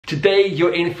Today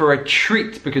you're in for a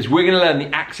treat because we're going to learn the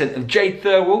accent of Jade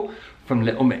Thirlwall from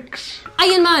Little Mix.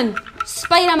 Iron Man,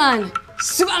 Spider-Man,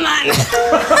 Superman.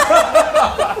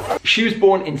 She was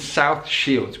born in South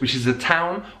Shields, which is a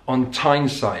town on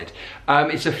Tyneside.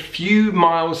 It's a few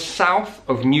miles south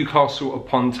of Newcastle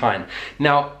upon Tyne.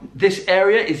 Now, this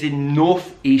area is in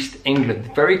northeast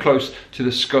England, very close to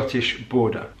the Scottish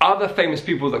border. Other famous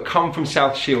people that come from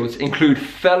South Shields include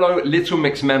fellow Little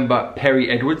Mix member Perry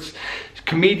Edwards,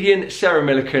 comedian Sarah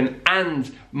Millican,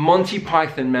 and Monty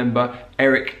Python member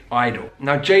Eric Idle.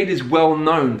 Now, Jade is well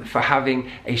known for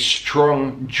having a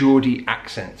strong Geordie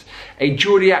accent. A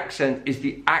Geordie accent is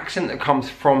the accent that comes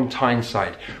from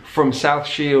Tyneside, from South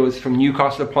Shields, from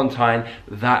Newcastle upon Tyne,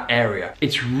 that area.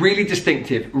 It's really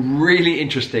distinctive, really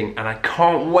interesting, and I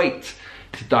can't wait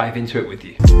to dive into it with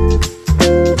you.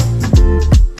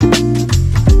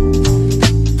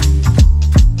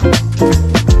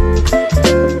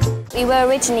 We were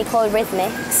originally called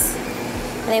Rhythmics,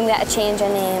 and then we had to change our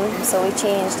name, so we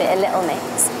changed it to Little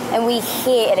Mix. And we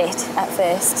hated it at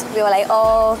first. We were like,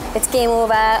 oh, it's game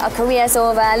over, our career's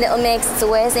over, Little Mix, it's the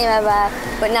worst name ever.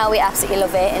 But now we absolutely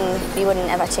love it, and we wouldn't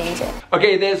ever change it.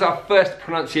 Okay, there's our first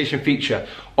pronunciation feature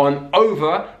on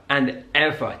over and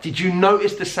ever. Did you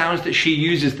notice the sounds that she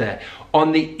uses there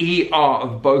on the ER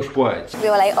of both words? We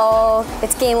were like, oh,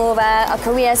 it's game over, our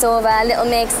career's over, Little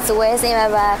Mix, it's the worst name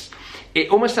ever. It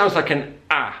almost sounds like an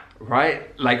ah,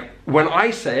 right? Like when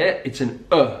I say it, it's an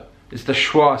It's the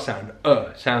schwa sound.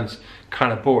 Sounds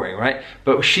kind of boring, right?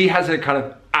 But she has a kind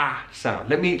of ah sound.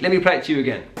 Let me play it to you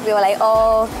again. We were like,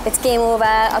 oh, it's game over,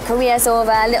 our career's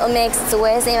over, Little Mix, it's the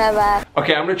worst name ever.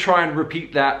 Okay, I'm gonna try and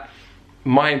repeat that.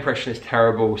 My impression is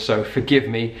terrible, so forgive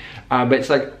me. But it's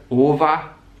like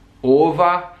over,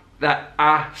 that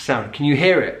ah sound. Can you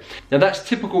hear it? Now that's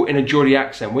typical in a Geordie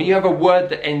accent. When you have a word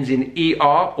that ends in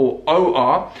ER or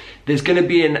OR, there's gonna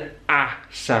be an ah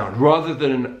sound rather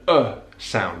than an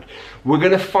sound. We're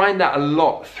gonna find that a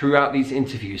lot throughout these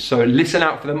interviews, so listen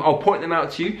out for them. I'll point them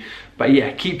out to you, but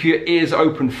yeah, keep your ears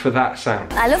open for that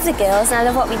sound. I love the girls and I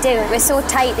love what we do. We're so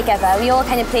tight together. We all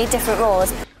kind of play different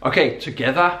roles. Okay,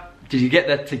 together. Did you get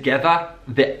that together?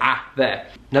 The ah there.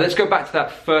 Now let's go back to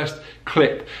that first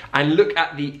clip and look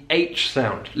at the H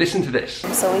sound. Listen to this.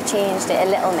 So we changed it a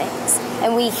Little Mix,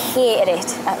 and we hated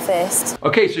it at first.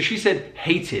 Okay, so she said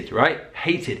hated, right?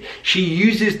 Hated. She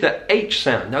uses the H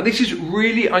sound. Now this is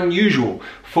really unusual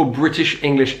for British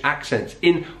English accents.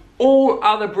 In all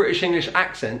other British English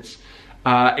accents,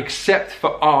 except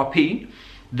for RP,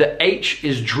 the H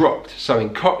is dropped. So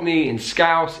in Cockney, in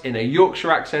Scouse, in a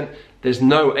Yorkshire accent, there's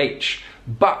no H.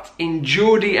 But in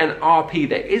Geordie and RP,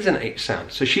 there is an H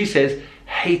sound. So she says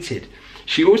hated.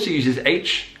 She also uses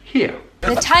H here.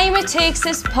 The time it takes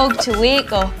this pug to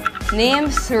wake up. Name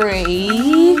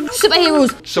 3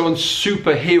 superheroes. So on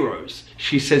superheroes,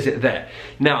 she says it there.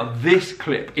 Now this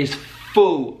clip is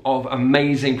full of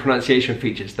amazing pronunciation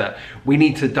features that we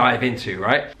need to dive into,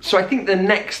 right? So I think the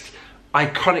next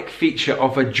iconic feature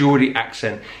of a Geordie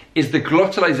accent is the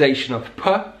glottalization of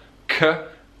p, k,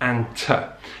 and t.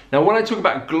 Now when I talk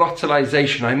about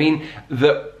glottalization, I mean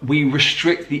that we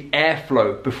restrict the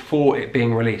airflow before it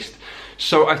being released.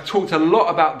 So I've talked a lot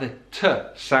about the t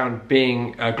sound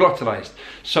being glottalized.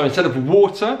 So instead of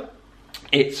water,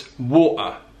 it's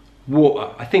water,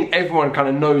 water. I think everyone kind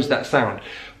of knows that sound.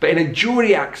 But in a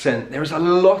Geordie accent, there is a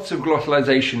lot of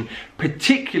glottalization,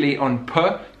 particularly on p,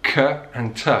 k,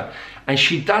 and t. And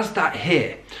she does that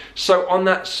here. So on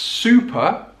that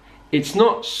super, it's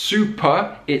not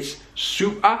super, it's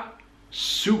su'a,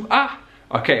 su'a.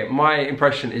 Okay, my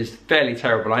impression is fairly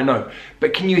terrible, I know.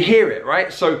 But can you hear it,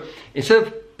 right? So instead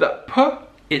of the p,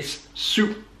 it's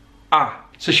su'a.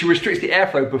 So she restricts the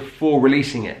airflow before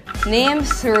releasing it. Name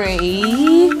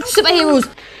 3 superheroes.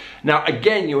 Now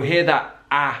again, you'll hear that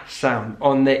ah sound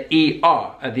on the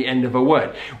ER at the end of a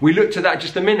word. We looked at that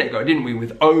just a minute ago, didn't we?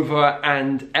 With over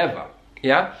and ever.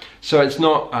 Yeah, so it's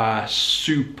not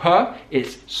super,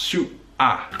 it's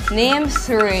su'a. Name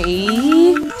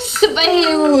 3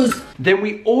 superheroes. Then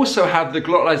we also have the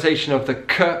glottalization of the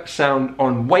k sound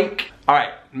on wake. All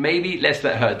right, maybe let's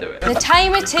let her do it. The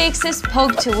time it takes this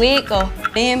pug to wake up.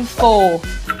 Name 4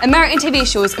 American TV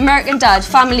shows. American Dad,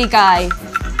 Family Guy,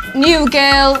 New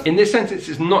Girl. In this sentence,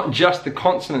 it's not just the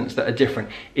consonants that are different,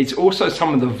 it's also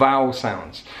some of the vowel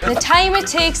sounds. The time it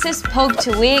takes this pug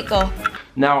to wake up.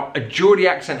 Now, a Geordie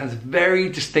accent has very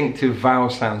distinctive vowel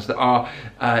sounds that are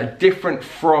different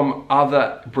from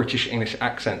other British English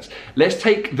accents. Let's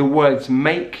take the words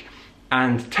make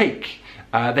and take.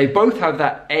 They both have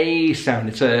that A sound.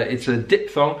 It's a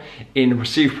diphthong in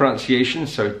received pronunciation,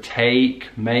 so take,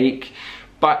 make.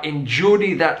 but in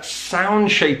Geordie that sound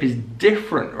shape is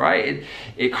different, right?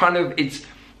 It's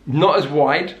not as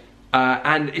wide,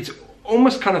 and it's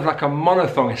almost kind of like a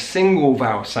monophthong, a single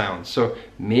vowel sound. So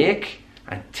make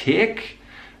and take,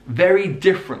 very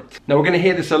different. Now we're going to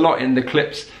hear this a lot in the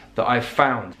clips that I've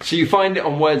found. So you find it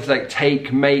on words like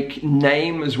take, make,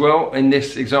 name as well in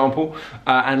this example,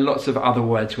 and lots of other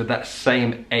words with that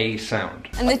same A sound.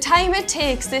 And the time it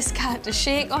takes this cat to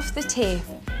shake off the tape.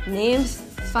 Name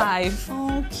 5.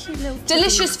 Oh, cute little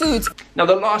Delicious foods. Now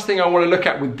the last thing I want to look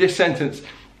at with this sentence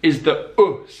is the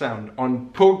sound on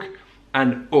pug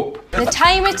and up. The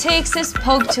time it takes this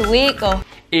pug to wake up.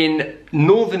 In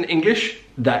Northern English,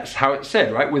 that's how it's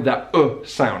said, right? With that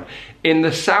sound. In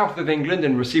the south of England,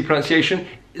 in received pronunciation,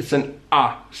 it's an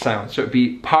sound. So it'd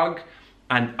be pug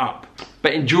and up.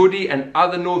 But in Geordie and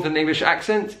other Northern English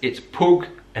accents, it's pug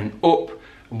and up.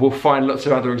 We'll find lots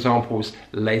of other examples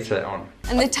later on.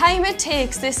 And the time it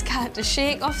takes this cat to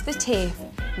shake off the tape.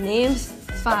 Name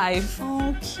 5.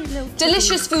 Oh, cute little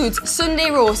Delicious foods. Sunday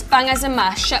roast, bangers and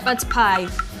mash, shepherd's pie.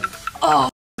 Oh,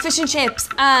 fish and chips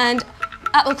and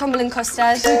apple crumble and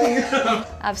custard.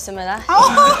 Have some of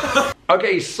that.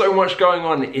 Okay, so much going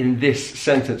on in this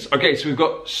sentence. Okay, so we've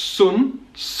got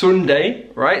Sunday,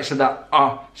 right? So that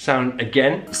sound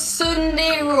again.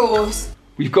 Sunday roast.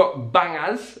 We've got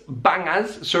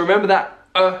bangers. So remember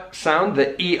that sound,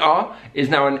 the ER is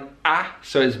now an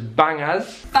so it's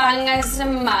bangers. Bangers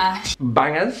and mash.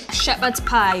 Bangers. Shepherd's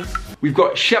pie. We've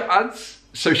got shepherds.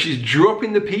 So she's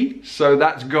dropping the P, so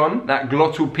that's gone, that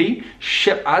glottal P,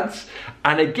 shepherds.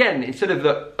 And again, instead of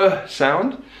the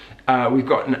sound, we've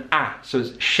got an so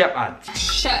it's shepherds.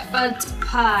 Shepherd's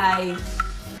pie.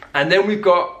 And then we've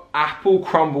got apple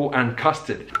crumble and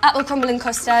custard. Apple crumble and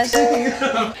custard.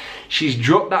 She's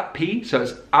dropped that P, so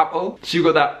it's apple. So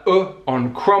you've got that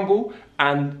on crumble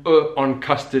and on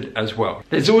custard as well.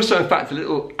 There's also, in fact, a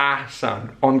little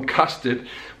sound on custard,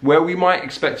 where we might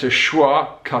expect a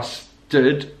schwa, custard.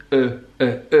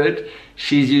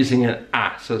 She's using an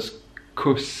so it's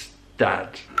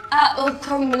custard. Apple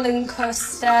crumble and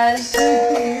custard.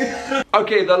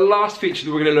 Okay, the last feature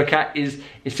that we're going to look at is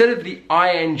instead of the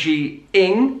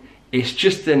ing, it's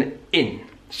just an in.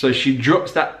 So she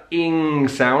drops that ing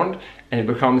sound and it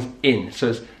becomes in. So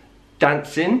it's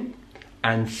dancing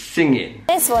and singing.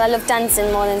 First of all, I love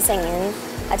dancing more than singing.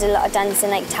 I did a lot of dancing,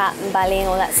 like tap and ballet and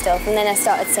all that stuff, and then I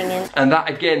started singing. And that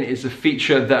again is a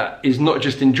feature that is not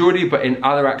just in Geordie, but in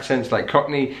other accents like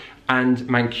Cockney and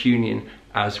Mancunian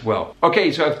as well.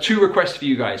 Okay, so I have 2 requests for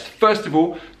you guys. First of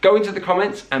all, go into the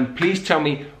comments and please tell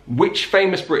me which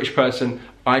famous British person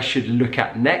I should look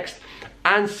at next.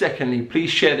 And secondly,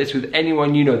 please share this with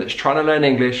anyone you know that's trying to learn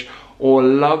English or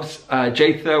loves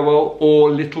Jade Thirlwall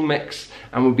or Little Mix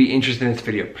and will be interested in this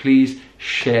video. Please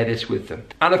share this with them.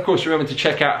 And of course, remember to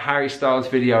check out Harry Styles'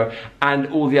 video and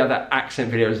all the other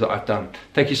accent videos that I've done.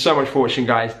 Thank you so much for watching,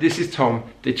 guys. This is Tom,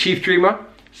 the Chief Dreamer,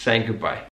 saying goodbye.